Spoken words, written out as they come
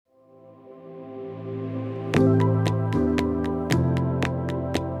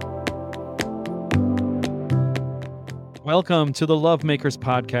Welcome to the Love Makers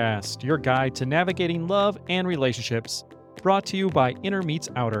Podcast, your guide to navigating love and relationships, brought to you by Inner Meets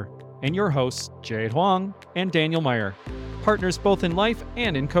Outer, and your hosts, Jade Huang and Daniel Meyer, partners both in life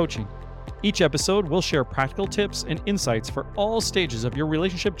and in coaching. Each episode will share practical tips and insights for all stages of your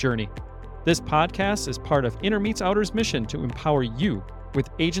relationship journey. This podcast is part of Inner Meets Outer's mission to empower you with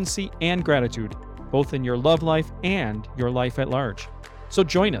agency and gratitude, both in your love life and your life at large. So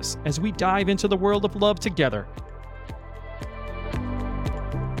join us as we dive into the world of love together.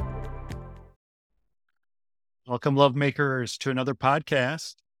 Welcome, love makers, to another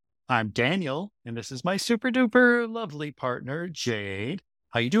podcast. I'm Daniel, and this is my super duper lovely partner, Jade.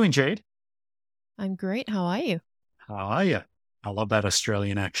 How you doing, Jade? I'm great. How are you? How are you? I love that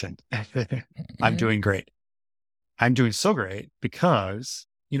Australian accent. I'm doing great. I'm doing so great because,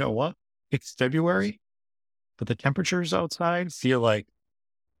 you know what? It's February, but the temperatures outside feel like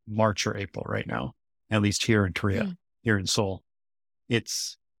March or April right now, at least here in Korea, here in Seoul.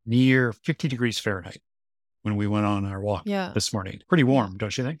 It's near 50 degrees Fahrenheit when we went on our walk this morning. Pretty warm,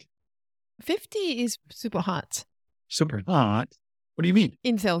 don't you think? 50 is super hot. Super hot? What do you mean?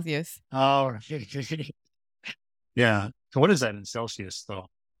 In Celsius. Oh, yeah. So what is that in Celsius, though?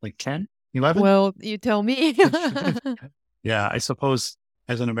 Like 10, 11? Well, you tell me. Yeah, I suppose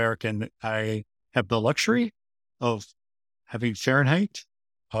as an American, I have the luxury of having Fahrenheit.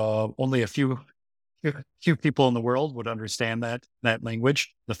 Only a few people in the world would understand that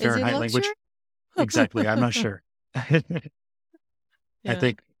language, the Fahrenheit language. Exactly. I'm not sure. I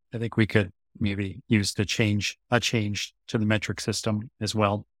think we could maybe use a change to the metric system as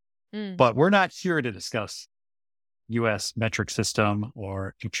well. But we're not here to discuss U.S. metric system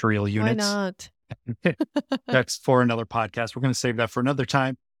or imperial units. Why not? That's for another podcast. We're going to save that for another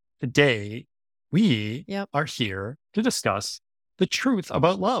time. Today, we are here to discuss the truth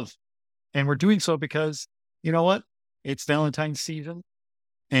about love. And we're doing so because, you know what? It's Valentine's season.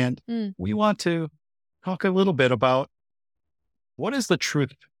 And we want to talk a little bit about what is the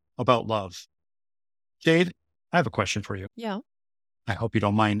truth about love. Jade, I have a question for you. Yeah. I hope you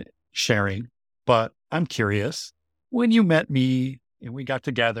don't mind sharing, but I'm curious. When you met me and we got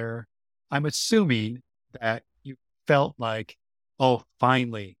together, I'm assuming that you felt like, oh,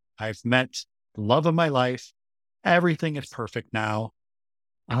 finally, I've met the love of my life. Everything is perfect now.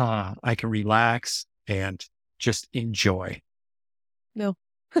 I can relax and just enjoy. No.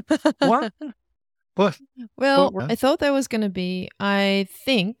 What? Well, I thought that was going to be, I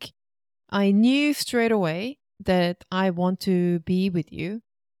think I knew straight away that I want to be with you,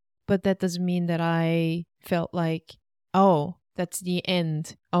 but that doesn't mean that I felt like, oh, that's the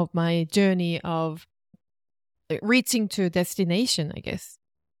end of my journey of reaching to a destination, I guess.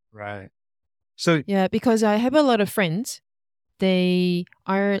 Right. So, yeah, because I have a lot of friends, they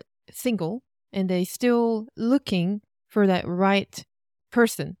are single and they still looking for that right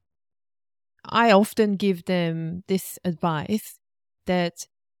person. I often give them this advice that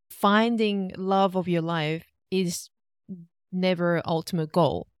finding love of your life is never ultimate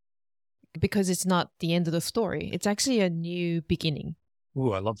goal because it's not the end of the story. It's actually a new beginning.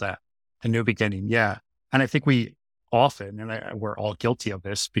 Ooh, I love that. A new beginning. Yeah. And I think we often, and we're all guilty of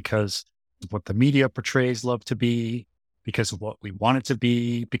this because of what the media portrays love to be, because of what we want it to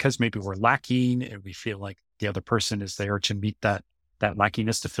be, because maybe we're lacking and we feel like the other person is there to meet that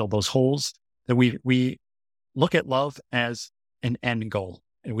lackiness, to fill those holes. That we look at love as an end goal,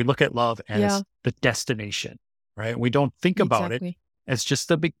 and we look at love as the destination, right? We don't think about it as just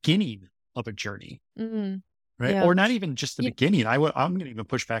the beginning of a journey, right? Yeah. Or not even just the beginning. I'm going to even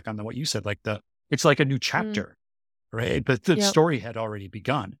push back on what you said, like it's like a new chapter, right? But the story had already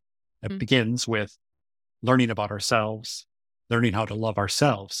begun. It begins with learning about ourselves, learning how to love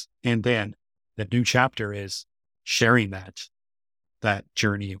ourselves, and then the new chapter is sharing that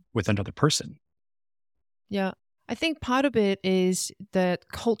journey with another person. Yeah. I think part of it is that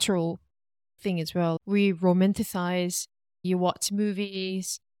cultural thing as well. We romanticize, you watch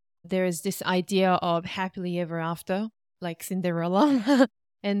movies, there is this idea of happily ever after, like Cinderella,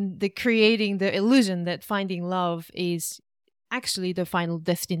 and creating the illusion that finding love is actually the final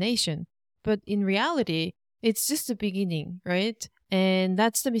destination. But in reality, it's just the beginning, right? And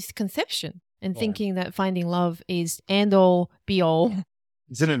that's the misconception. And thinking that finding love is end all be all.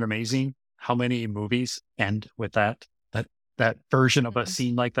 Isn't it amazing how many movies end with that version of a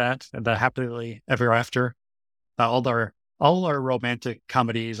scene like that, and the happily ever after? All our romantic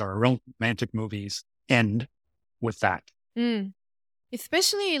comedies or romantic movies end with that.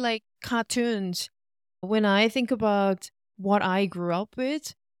 Especially like cartoons. When I think about what I grew up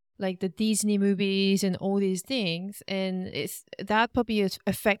with, like the Disney movies and all these things, and that probably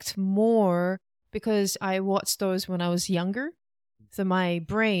affects more because I watched those when I was younger. So my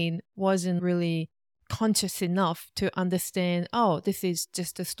brain wasn't really conscious enough to understand, oh, this is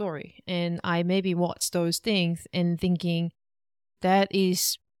just a story. And I maybe watched those things and thinking, that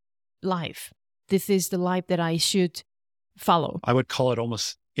is life. This is the life that I should follow. I would call it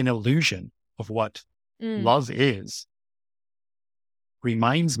almost an illusion of what love is.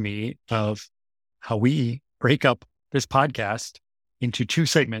 Reminds me of how we break up this podcast into 2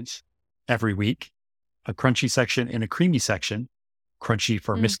 segments every week, a crunchy section and a creamy section. Crunchy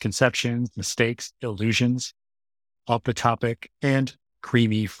for misconceptions, mistakes, illusions of the topic, and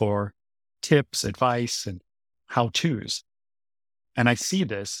creamy for tips, advice, and how-tos. And I see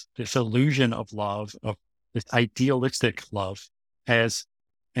this illusion of love, of this idealistic love as,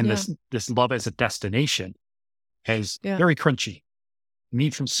 and this love as a destination, as very crunchy,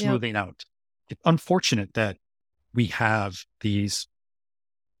 need some smoothing out. It's unfortunate that we have these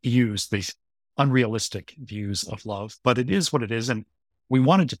views, these unrealistic views of love, but it is what it is. And we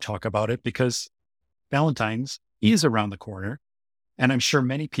wanted to talk about it because Valentine's is around the corner. And I'm sure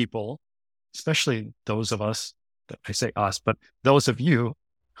many people, especially those of us, I say us, but those of you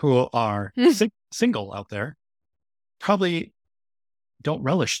who are single out there, probably don't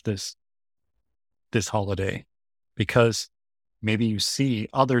relish this holiday because maybe you see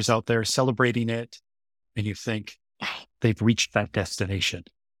others out there celebrating it and you think they've reached that destination.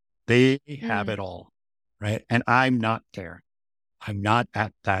 They have it all, right? And I'm not there. I'm not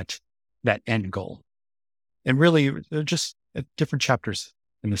at that end goal. And really, they're just different chapters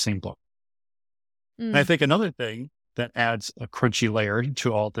in the same book. And I think another thing that adds a crunchy layer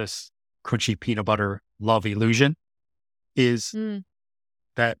to all this crunchy peanut butter love illusion is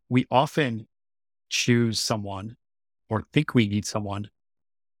that we often choose someone or think we need someone,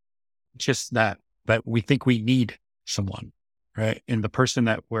 just that we think we need someone, right? And the person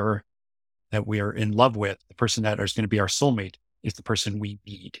that we are in love with, the person that is going to be our soulmate, is the person we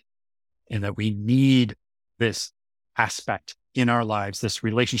need. And that we need this aspect in our lives, this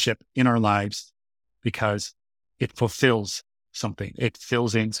relationship in our lives, because it fulfills something. It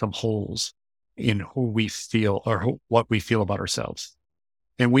fills in some holes in who we feel or what we feel about ourselves.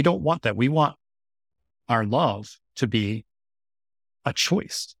 And we don't want that. We want our love to be a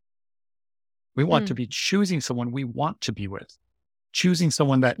choice. We want to be choosing someone we want to be with, choosing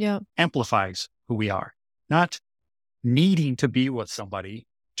someone that amplifies who we are, not needing to be with somebody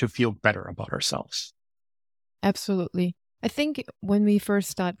to feel better about ourselves. Absolutely. I think when we first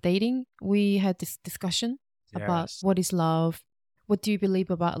started dating, we had this discussion about what is love, what do you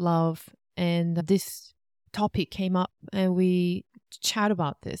believe about love, and this topic came up and we chat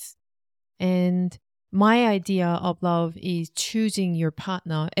about this. And my idea of love is choosing your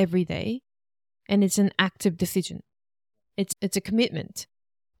partner every day, and it's an active decision. It's a commitment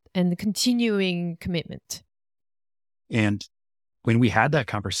and a continuing commitment. And when we had that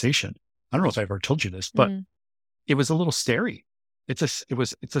conversation, I don't know if I ever told you this, but it was a little scary. It's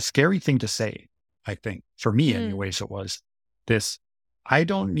a scary thing to say, I think. For me, anyways, it was this, I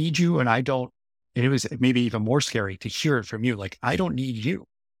don't need you, and it was maybe even more scary to hear it from you. Like, I don't need you.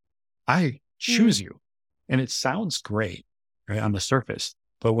 I choose you. And it sounds great, right, on the surface.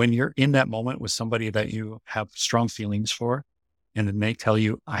 But when you're in that moment with somebody that you have strong feelings for, and then they tell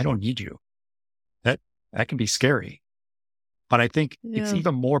you, I don't need you, that can be scary. But I think it's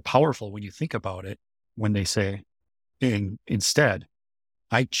even more powerful when you think about it, when they say, instead,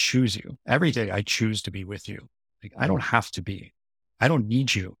 I choose you. Every day I choose to be with you. Like, I don't have to be. I don't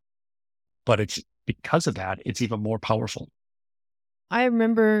need you. But it's because of that, it's even more powerful. I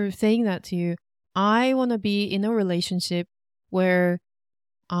remember saying that to you. I want to be in a relationship where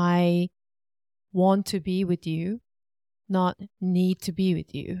I want to be with you, not need to be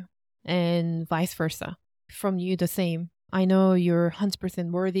with you, and vice versa. From you, the same. I know you're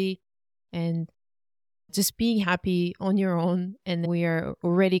 100% worthy, and just being happy on your own, and we are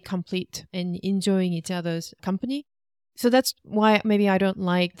already complete and enjoying each other's company. So that's why maybe I don't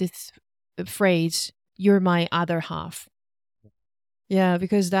like this phrase, you're my other half. Yeah,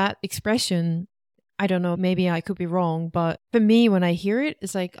 because that expression, I don't know, maybe I could be wrong, but for me, when I hear it,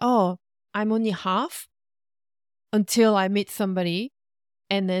 it's like, oh, I'm only half until I meet somebody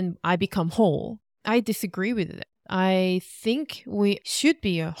and then I become whole. I disagree with it. I think we should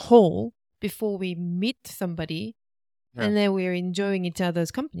be a whole before we meet somebody and then we're enjoying each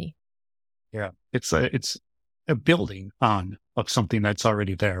other's company. Yeah, it's a building on of something that's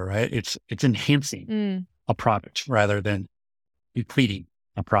already there, right? It's enhancing a product rather than depleting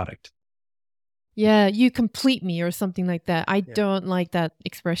a product. Yeah, you complete me or something like that. I don't like that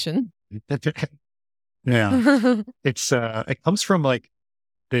expression. Yeah, it comes from like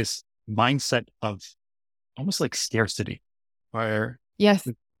this mindset of almost like scarcity, where Yes.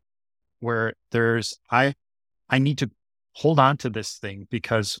 there's I need to hold on to this thing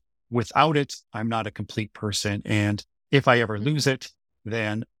because without it, I'm not a complete person. And if I ever lose it,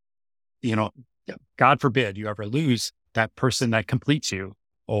 then, you know, God forbid you ever lose that person that completes you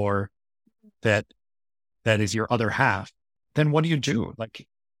or that is your other half, then what do? Like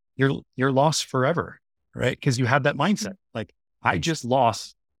you're lost forever, right? Because you have that mindset. Like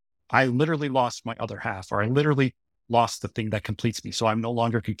I literally lost my other half, or I literally lost the thing that completes me. So I'm no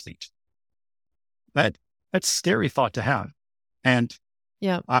longer complete. That that's a scary thought to have. And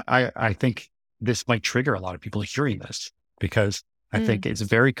Yeah. I think this might trigger a lot of people hearing this because I think it's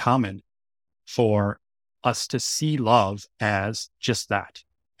very common for us to see love as just that,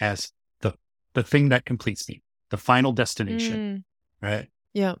 as the thing that completes me, the final destination, right?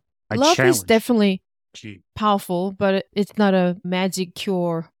 Yeah. I Love is challenge. definitely Gee, powerful, but it's not a magic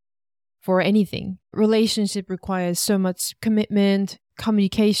cure for anything. Relationship requires so much commitment,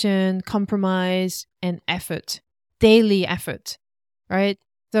 communication, compromise, and effort, daily effort, right?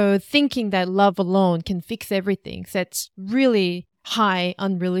 So thinking that love alone can fix everything sets really high,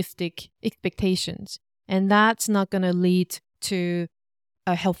 unrealistic expectations. And that's not going to lead to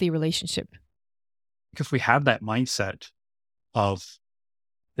a healthy relationship. because we have that mindset of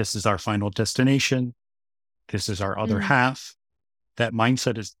this is our final destination, this is our other half. That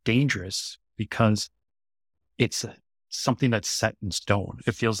mindset is dangerous because it's something that's set in stone.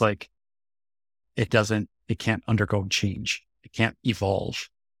 It feels like it can't undergo change. It can't evolve.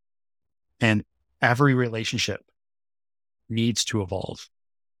 And every relationship needs to evolve,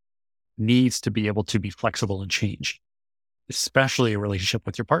 needs to be able to be flexible and change, especially a relationship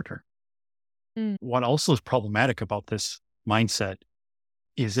with your partner. What also is problematic about this mindset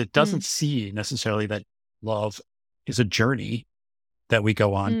is it doesn't see necessarily that love is a journey that we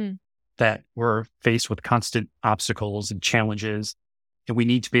go on, that we're faced with constant obstacles and challenges, and we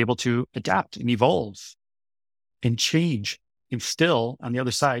need to be able to adapt and evolve and change and still, on the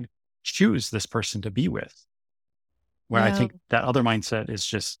other side, choose this person to be with. Where I think that other mindset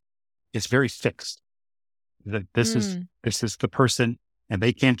is very fixed. That this is the person and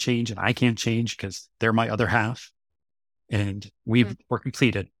they can't change and I can't change because they're my other half. And we're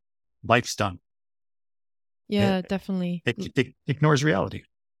completed. Life's done. Yeah, definitely. It ignores reality.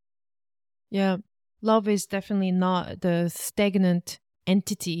 Yeah. Love is definitely not the stagnant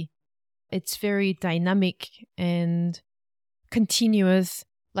entity. It's very dynamic and continuous,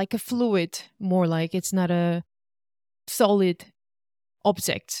 like a fluid, more like it's not a solid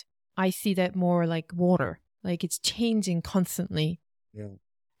object. I see that more like water, like it's changing constantly. Yeah.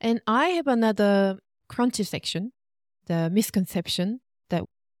 And I have another crunchy section, the misconception that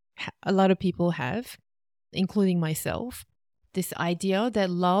a lot of people have, including myself, this idea that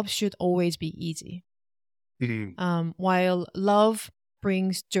love should always be easy. While love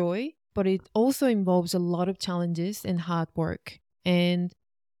brings joy, but it also involves a lot of challenges and hard work. And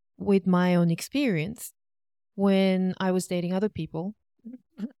with my own experience, when I was dating other people,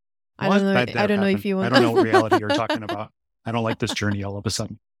 I don't know if you want. I don't know what reality you're talking about. I don't like this journey all of a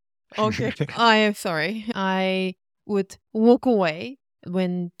sudden. Okay. I am sorry. I would walk away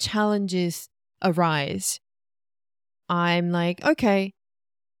when challenges arise. I'm like, okay,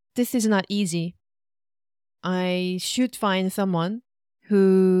 this is not easy. I should find someone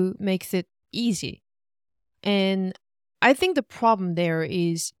who makes it easy. And I think the problem there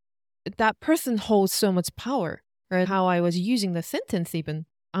is that person holds so much power, right? How I was using the sentence even.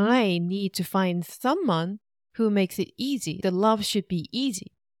 I need to find someone who makes it easy. The love should be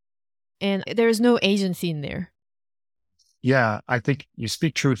easy. And there is no agency in there. Yeah, I think you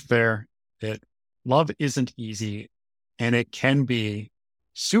speak truth there. That love isn't easy, and it can be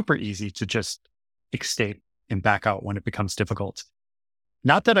super easy to just escape and back out when it becomes difficult.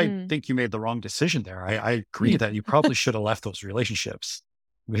 Not that I think you made the wrong decision there. I agree that you probably should have left those relationships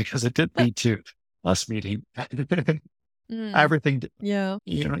because it did lead to us meeting. Everything, Yeah.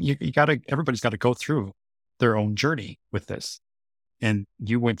 everybody's got to go through their own journey with this. And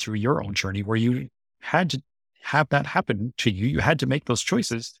you went through your own journey where you had to have that happen to you. You had to make those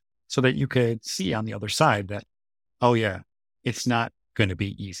choices so that you could see on the other side that, oh yeah, it's not going to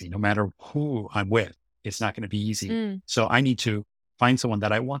be easy. No matter who I'm with, it's not going to be easy. So I need to find someone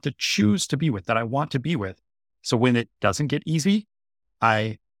that I want to choose to be with, that I want to be with. So when it doesn't get easy,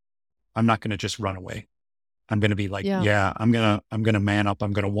 I'm not going to just run away. I'm going to be like, I'm going to man up.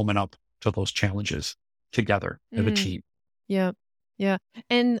 I'm going to woman up to those challenges together as a team. Yeah. Yeah.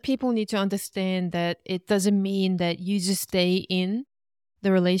 And people need to understand that it doesn't mean that you just stay in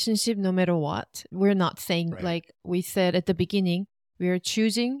the relationship no matter what. We're not saying, like we said at the beginning, we are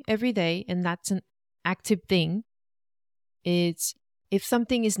choosing every day, and that's an active thing. It's if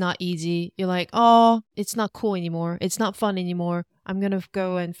something is not easy, you're like, oh, it's not cool anymore. It's not fun anymore. I'm going to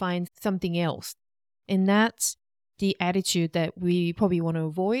go and find something else. And that's the attitude that we probably want to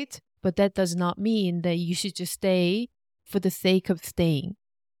avoid. But that does not mean that you should just stay for the sake of staying.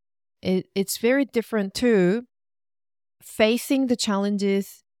 It's very different too. Facing the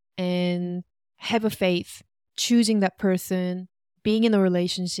challenges and have a faith, choosing that person, being in a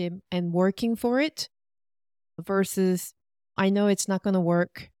relationship and working for it versus I know it's not going to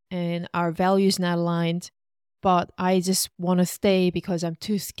work and our values not aligned, but I just want to stay because I'm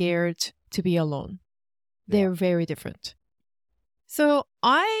too scared to be alone. They're very different. So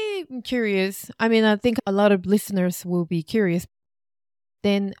I'm curious. I mean, I think a lot of listeners will be curious.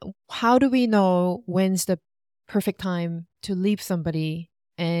 Then how do we know when's the perfect time to leave somebody?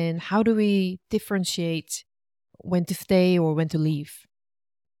 And how do we differentiate when to stay or when to leave?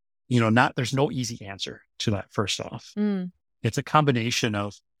 There's no easy answer to that first off. It's a combination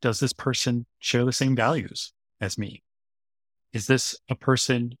of, does this person share the same values as me? Is this a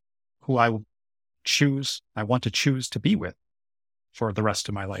person who I want to choose to be with for the rest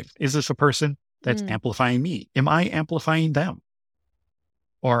of my life? Is this a person that's amplifying me? Am I amplifying them?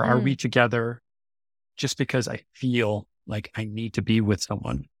 Or are we together just because I feel like I need to be with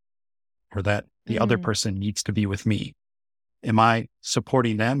someone or that the other person needs to be with me? Am I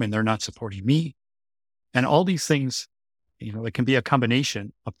supporting them and they're not supporting me? And all these things, it can be a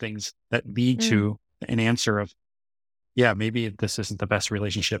combination of things that lead to an answer of, yeah, maybe this isn't the best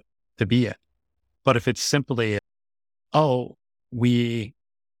relationship to be in. But if it's simply, we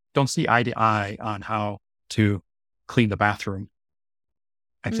don't see eye to eye on how to clean the bathroom,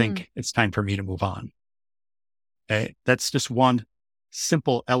 I think it's time for me to move on. Okay? That's just one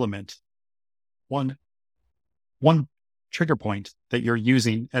simple element, one trigger point that you're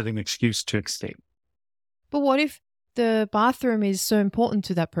using as an excuse to escape. But what if the bathroom is so important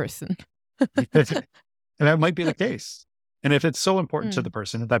to that person? And that might be the case. And if it's so important to the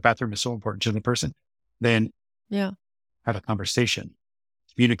person, if that bathroom is so important to the person, then have a conversation,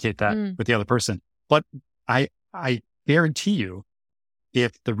 communicate that with the other person. But I guarantee you,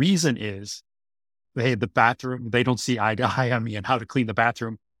 if the reason is, hey, the bathroom, they don't see eye to eye on me and how to clean the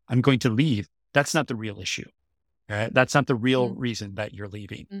bathroom, I'm going to leave. That's not the real issue. Right? That's not the real reason that you're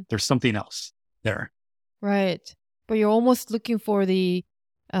leaving. There's something else there. Right. But you're almost looking for the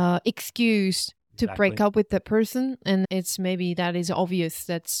excuse to break up with that person. And it's maybe that is obvious.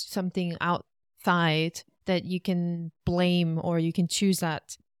 That's something outside that you can blame or you can choose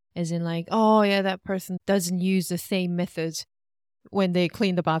that as in like, oh yeah, that person doesn't use the same method when they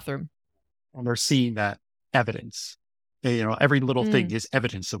clean the bathroom. And they're seeing that evidence. Every little thing is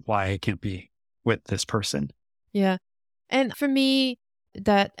evidence of why I can't be with this person. Yeah. And for me,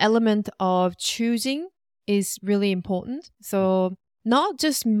 that element of choosing is really important. So not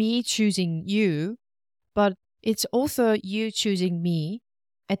just me choosing you, but it's also you choosing me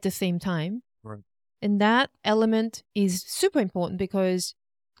at the same time. Right. And that element is super important because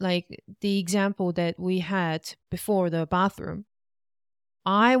like the example that we had before the bathroom,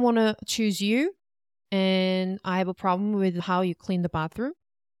 I want to choose you and I have a problem with how you clean the bathroom,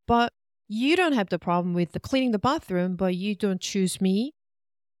 but you don't have the problem with the cleaning the bathroom, but you don't choose me,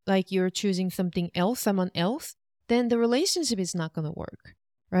 like you're choosing something else, someone else, then the relationship is not going to work,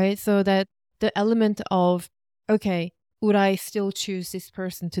 right? So that the element of, okay, would I still choose this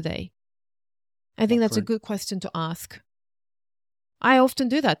person today? I think that's a good question to ask. I often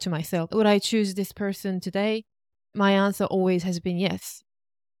do that to myself. Would I choose this person today? My answer always has been yes.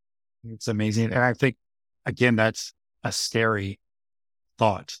 It's amazing. And I think, again, that's a scary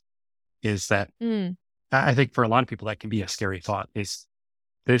thought, is that I think for a lot of people, that can be a scary thought, is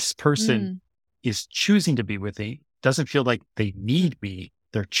this person is choosing to be with me, doesn't feel like they need me.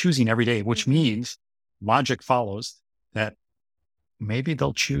 They're choosing every day, which means logic follows that maybe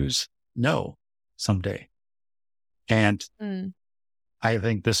they'll choose no someday. And I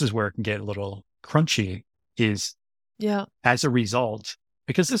think this is where it can get a little crunchy, is as a result,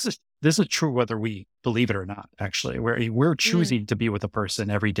 because this is true whether we believe it or not, actually. We're choosing to be with a person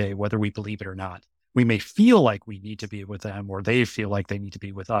every day, whether we believe it or not. We may feel like we need to be with them or they feel like they need to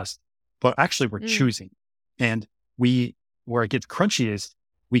be with us, but actually we're choosing. And where it gets crunchy is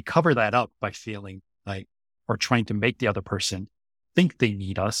we cover that up by feeling like, or trying to make the other person think they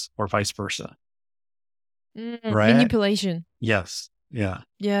need us or vice versa. Right? Manipulation. Yes. Yeah.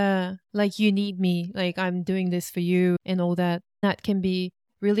 Yeah. Like you need me, like I'm doing this for you and all that. That can be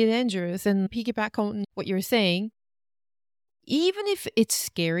really dangerous. And piggyback on what you're saying, even if it's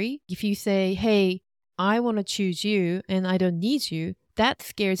scary, if you say, hey, I want to choose you and I don't need you, that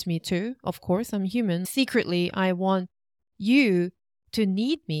scares me too. Of course, I'm human. Secretly, I want you to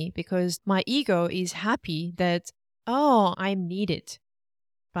need me because my ego is happy that, oh, I'm needed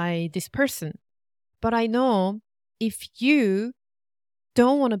by this person. But I know if you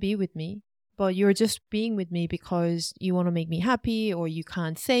don't want to be with me, but you're just being with me because you want to make me happy or you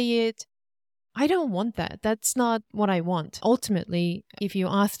can't say it, I don't want that. That's not what I want. Ultimately, if you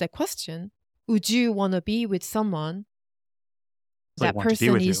ask that question, would you want to be with someone I that want to be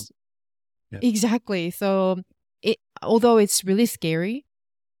person with you. is Yeah. exactly. So although it's really scary,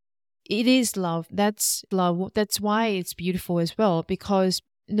 it is love. That's love. That's why it's beautiful as well, because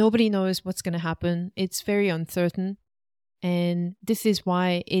nobody knows what's going to happen. It's very uncertain. And this is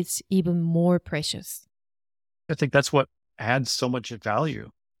why it's even more precious. I think that's what adds so much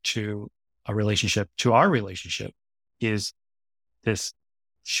value to a relationship, to our relationship, is this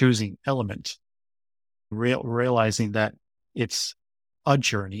choosing element, realizing that it's a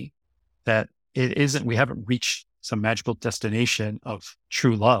journey, that it isn't, we haven't reached some magical destination of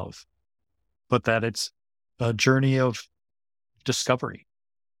true love, but that it's a journey of discovery,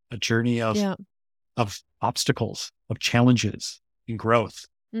 a journey Yeah. of obstacles, of challenges and growth.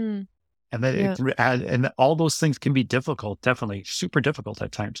 Mm, And that yeah. and all those things can be difficult, definitely super difficult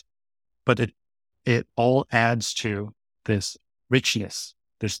at times, but it all adds to this richness,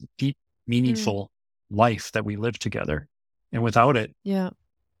 this deep, Mm, meaningful life that we live together. And without it, yeah.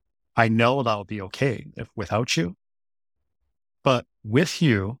 I know that'll be okay if without you, but with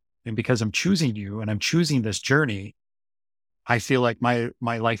you, and because I'm choosing you and I'm choosing this journey, I feel like my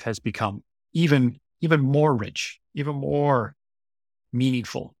life has become even more rich, even more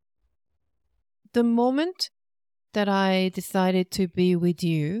meaningful. The moment that I decided to be with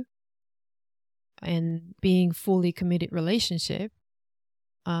you and being fully committed relationship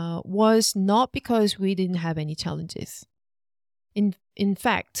was not because we didn't have any challenges. In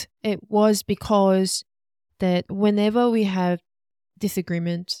fact, it was because that whenever we have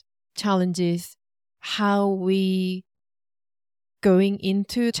disagreements, challenges, how we going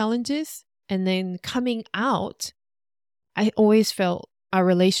into challenges and then coming out, I always felt our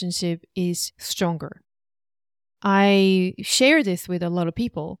relationship is stronger. I share this with a lot of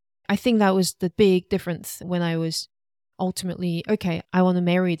people. I think that was the big difference when I was ultimately, okay, I want to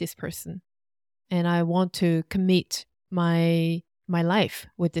marry this person and I want to commit my life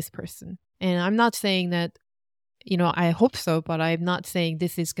with this person. And I'm not saying that, I hope so, but I'm not saying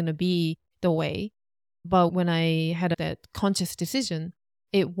this is going to be the way. But when I had that conscious decision,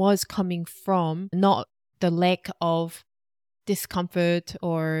 it was coming from not the lack of discomfort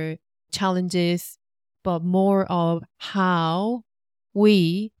or challenges, but more of how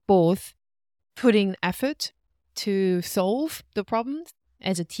we both putting effort to solve the problems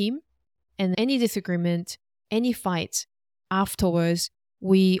as a team. And any disagreement, any fight afterwards,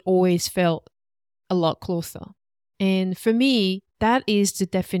 we always felt a lot closer. And for me, that is the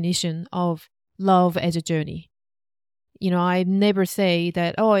definition of love as a journey. I never say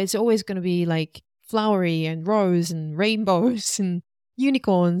that, oh, it's always going to be like flowery and rose and rainbows and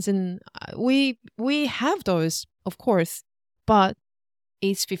unicorns. And we have those, of course, but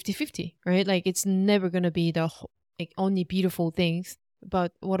it's 50-50, right? Like it's never going to be the like only beautiful things.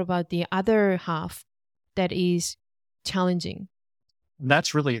 But what about the other half that is challenging?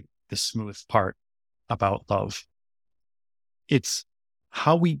 That's really the smooth part about love. It's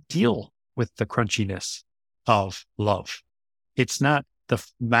how we deal with the crunchiness of love. It's not the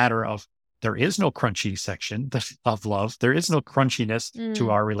matter of there is no crunchy section of love. There is no crunchiness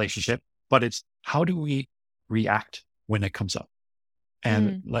to our relationship, but it's how do we react when it comes up?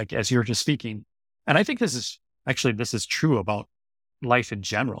 And like, as you're just speaking, and I think this is true about life in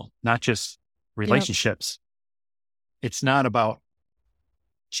general, not just relationships. Yep. It's not about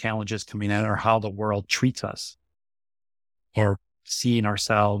challenges coming in or how the world treats us or seeing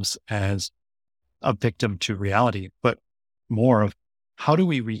ourselves as a victim to reality, but more of how do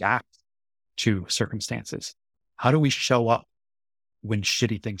we react to circumstances? How do we show up when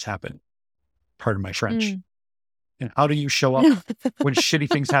shitty things happen? Pardon my French. And how do you show up when shitty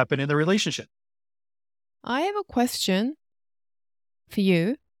things happen in the relationship? I have a question for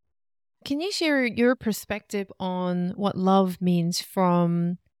you. Can you share your perspective on what love means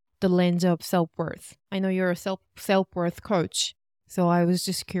from the lens of self-worth? I know you're a self-worth coach, so I was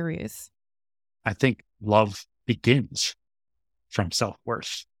just curious. I think love begins from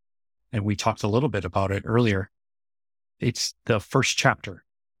self-worth. And we talked a little bit about it earlier. It's the first chapter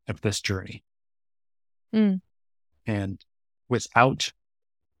of this journey. And without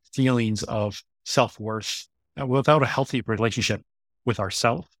feelings of self-worth, without a healthy relationship with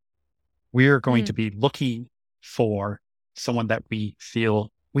ourselves, We're going to be looking for someone that we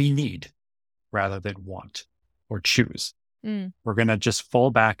feel we need rather than want or choose. We're going to just fall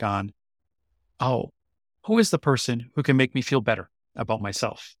back on, oh, who is the person who can make me feel better about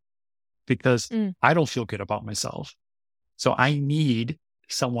myself? Because I don't feel good about myself. So I need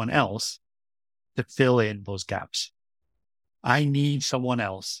someone else to fill in those gaps. I need someone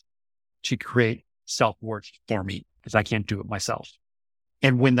else to create self-worth for me because I can't do it myself.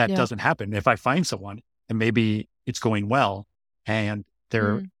 And when that doesn't happen, if I find someone and maybe it's going well and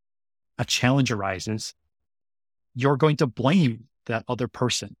a challenge arises, you're going to blame that other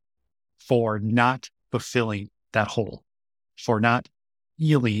person for not fulfilling that hole, for not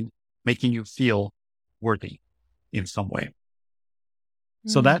healing, making you feel worthy in some way.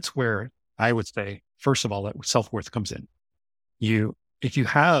 So that's where I would say, first of all, that self-worth comes in. If you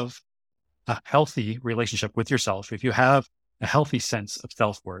have a healthy relationship with yourself, if you have a healthy sense of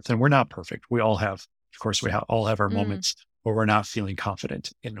self-worth, and we're not perfect. We all have, of course, all have our moments where we're not feeling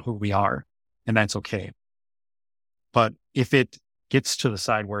confident in who we are, and that's okay. But if it gets to the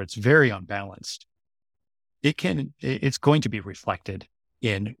side where it's very unbalanced, it's going to be reflected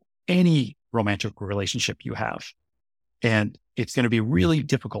in any romantic relationship you have. And it's going to be really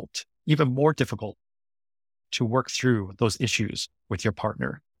difficult, even more difficult, to work through those issues with your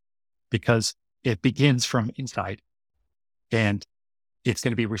partner because it begins from inside and it's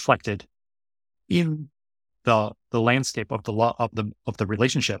going to be reflected in the landscape of the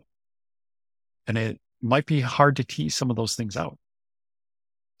relationship. And it might be hard to tease some of those things out.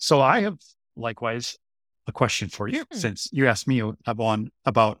 So I have likewise a question for you, since you asked me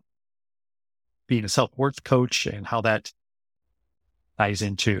about being a self-worth coach and how that ties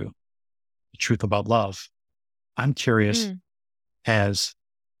into the truth about love. I'm curious, as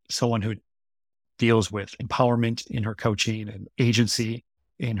someone who deals with empowerment in her coaching and agency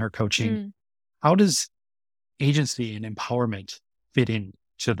in her coaching, how does agency and empowerment fit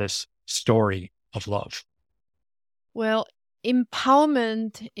into this story of love? Well,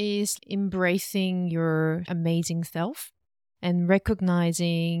 empowerment is embracing your amazing self and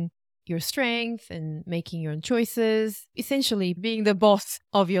recognizing your strength and making your own choices, essentially being the boss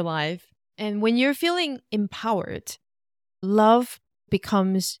of your life. And when you're feeling empowered, love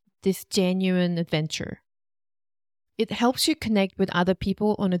becomes this genuine adventure. It helps you connect with other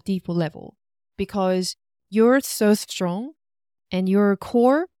people on a deeper level because you're so strong and your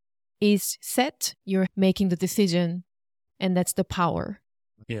core is set. You're making the decision, and that's the power.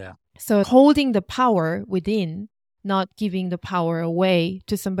 Yeah. So holding the power within, not giving the power away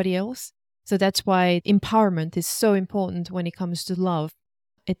to somebody else. So that's why empowerment is so important when it comes to love.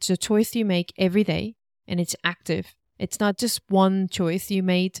 It's a choice you make every day and it's active. It's not just one choice you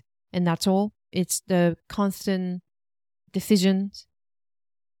made and that's all. It's the constant decisions.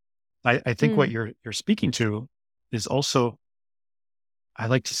 I think what you're speaking to is also, I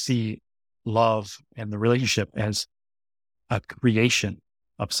like to see love and the relationship as a creation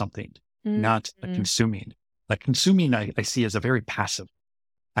of something, not a consuming. Like consuming, I see as a very passive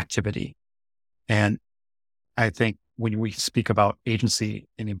activity. And I think when we speak about agency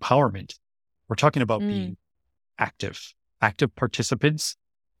and empowerment, we're talking about being active participants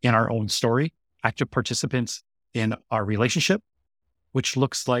in our own story, active participants in our relationship, which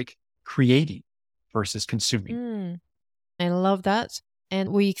looks like creating versus consuming. I love that. And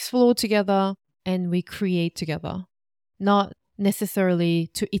we explore together and we create together, not necessarily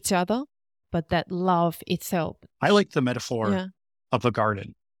to each other, but that love itself. I like the metaphor of a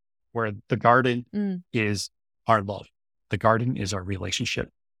garden, where the garden is our love. The garden is our relationship.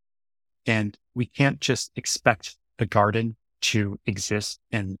 And we can't just expect the garden to exist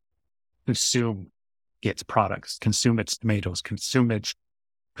and consume its products, consume its tomatoes, consume its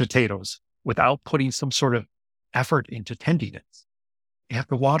potatoes without putting some sort of effort into tending it. You have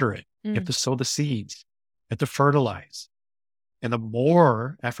to water it. You have to sow the seeds. You have to fertilize. And the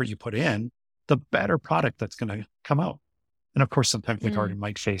more effort you put in, the better product that's going to come out. And of course, sometimes the garden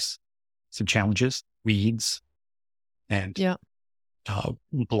might face some challenges, weeds, and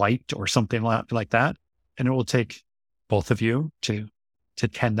blight or something like that. And it will take both of you to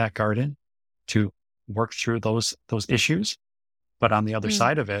tend that garden, to work through those issues. But on the other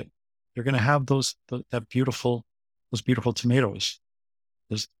side of it, you're going to have those beautiful tomatoes,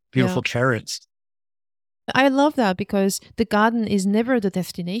 those beautiful carrots. I love that because the garden is never the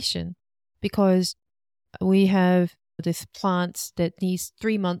destination, because we have this plants that needs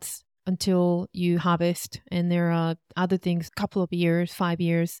 3 months until you harvest, and there are other things, couple of years, 5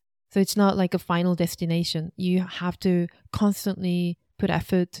 years. So it's not like a final destination. You have to constantly put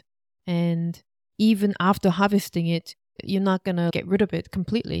effort, and even after harvesting it, you're not going to get rid of it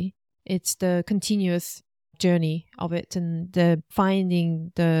completely. It's the continuous journey of it and the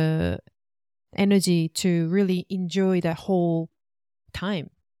finding the energy to really enjoy the whole time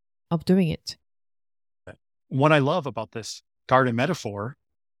of doing it. What I love about this garden metaphor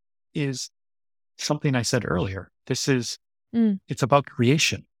is something I said earlier. It's about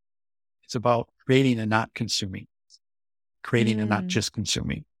creation. It's about creating and not consuming, creating and not just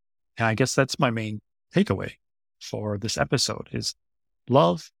consuming. And I guess that's my main takeaway for this episode is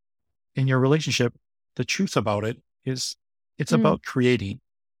love in your relationship. The truth about it is it's about creating,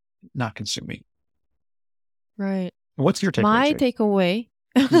 not consuming. Right. What's your takeaway?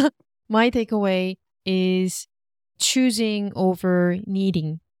 My takeaway is choosing over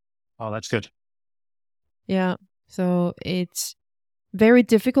needing. Oh, that's good. Yeah. So it's very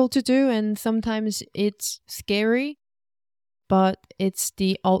difficult to do and sometimes it's scary, but it's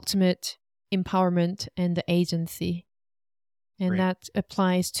the ultimate empowerment and the agency. And Great. That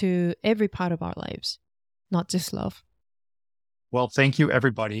applies to every part of our lives, not just love. Well, thank you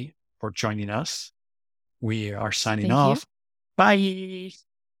everybody for joining us. We are signing Thank off. you. Bye.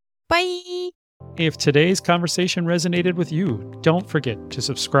 Bye. If today's conversation resonated with you, don't forget to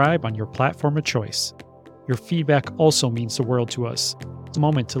subscribe on your platform of choice. Your feedback also means the world to us. It's a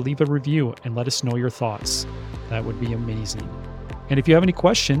moment to leave a review and let us know your thoughts. That would be amazing. And if you have any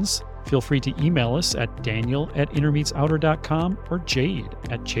questions, feel free to email us at daniel@innermeetsouter.com or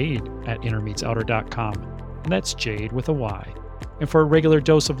jade@innermeetsouter.com. And that's Jade with a Y. And for a regular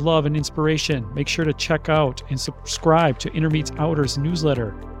dose of love and inspiration, make sure to check out and subscribe to Inner Meets Outer's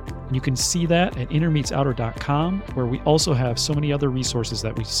newsletter. And you can see that at innermeetsouter.com, where we also have so many other resources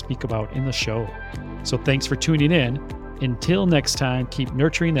that we speak about in the show. So thanks for tuning in. Until next time, keep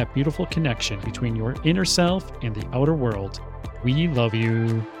nurturing that beautiful connection between your inner self and the outer world. We love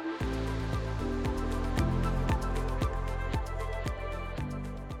you.